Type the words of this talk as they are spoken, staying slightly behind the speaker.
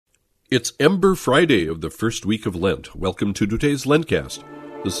It's Ember Friday of the first week of Lent. Welcome to today's LENTCAzT.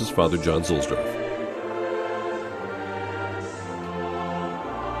 This is Father John Zulsdorf.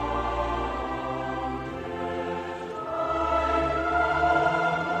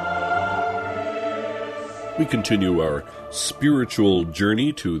 We continue our spiritual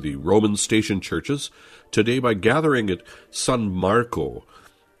journey to the Roman station churches, today by gathering at San Marco,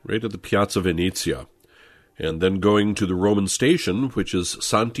 right at the Piazza Venezia, and then going to the Roman station, which is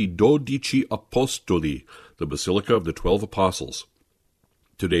Santi Dodici Apostoli, the Basilica of the 12 Apostles.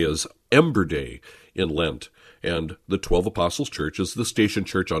 Today is Ember Day in Lent, and the 12 Apostles Church is the station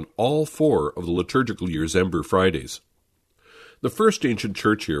church on all four of the liturgical year's Ember Fridays. The first ancient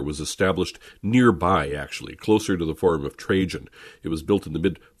church here was established nearby, actually, closer to the Forum of Trajan. It was built in the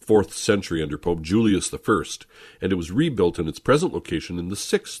mid-4th century under Pope Julius I, and it was rebuilt in its present location in the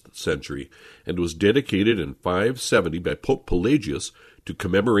 6th century, and was dedicated in 570 by Pope Pelagius to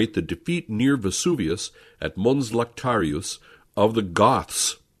commemorate the defeat near Vesuvius at Mons Lactarius of the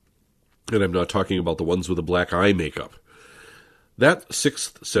Goths. And I'm not talking about the ones with the black eye makeup. That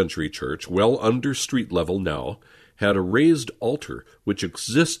 6th century church, well under street level now, had a raised altar, which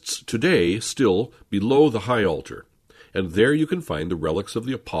exists today still below the high altar. And there you can find the relics of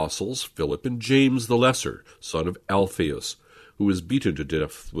the apostles Philip and James the Lesser, son of Alphaeus, who was beaten to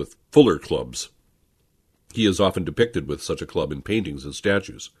death with fuller clubs. He is often depicted with such a club in paintings and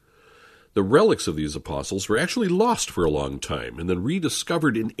statues. The relics of these apostles were actually lost for a long time, and then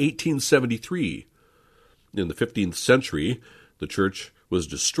rediscovered in 1873. In the 15th century, the church was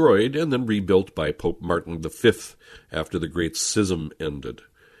destroyed and then rebuilt by Pope Martin V after the Great Schism ended.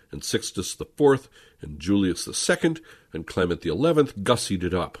 And Sixtus IV and Julius II and Clement XI gussied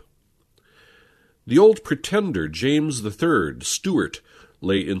it up. The old pretender James III, Stuart,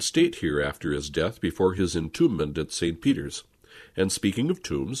 lay in state here after his death before his entombment at St. Peter's. And speaking of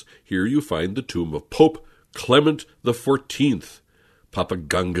tombs, here you find the tomb of Pope Clement XIV, Papa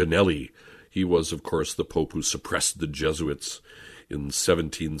Ganganelli. He was, of course, the pope who suppressed the Jesuits in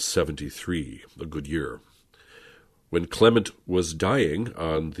 1773, a good year. When Clement was dying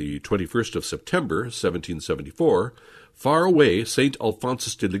on the 21st of September, 1774, far away St.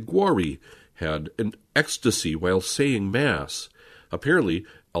 Alphonsus de Liguori had an ecstasy while saying Mass. Apparently,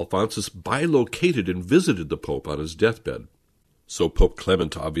 Alphonsus bilocated and visited the Pope on his deathbed. So Pope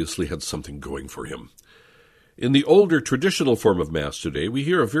Clement obviously had something going for him. In the older traditional form of Mass today, we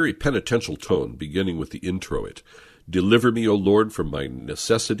hear a very penitential tone, beginning with the introit. Deliver me, O Lord, from my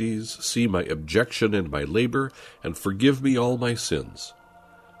necessities, see my abjection and my labor, and forgive me all my sins.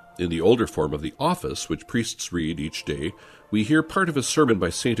 In the older form of the office, which priests read each day, we hear part of a sermon by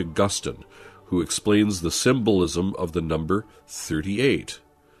St. Augustine, who explains the symbolism of the number 38.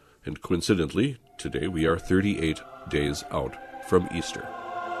 And coincidentally, today we are 38 days out from Easter.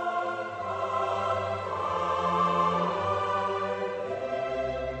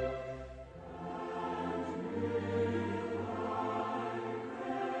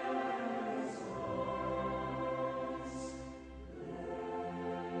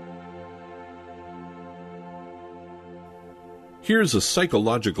 Here's a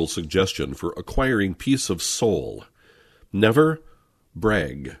psychological suggestion for acquiring peace of soul. Never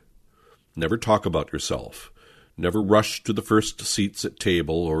brag. Never talk about yourself. Never rush to the first seats at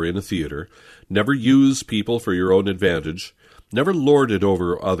table or in a theater. Never use people for your own advantage. Never lord it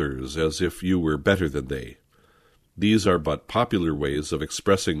over others as if you were better than they. These are but popular ways of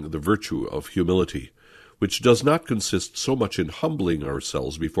expressing the virtue of humility, which does not consist so much in humbling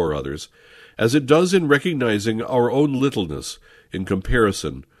ourselves before others as it does in recognizing our own littleness in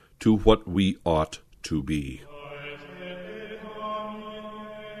comparison to what we ought to be.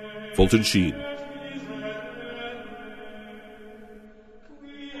 Fulton Sheen.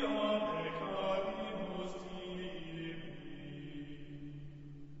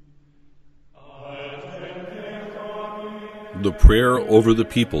 The prayer over the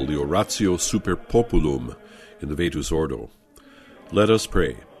people, the Oratio Super Populum, in the Vetus Ordo. Let us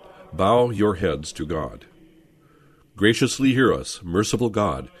pray. Bow your heads to God. Graciously hear us, merciful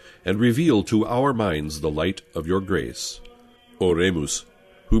God, and reveal to our minds the light of your grace. Oremus,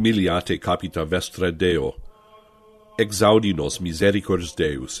 humiliate capita vestra Deo. Exaudi nos misericordes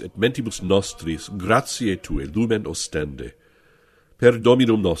Deus, et mentibus nostris gratiae Tue lumen ostende. Per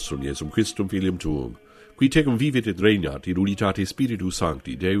Dominum nostrum, Iesum Christum Filium Tuum, qui tecum vivit et regnat in unitate Spiritus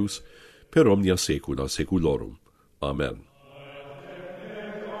Sancti Deus, per omnia saecula saeculorum. Amen.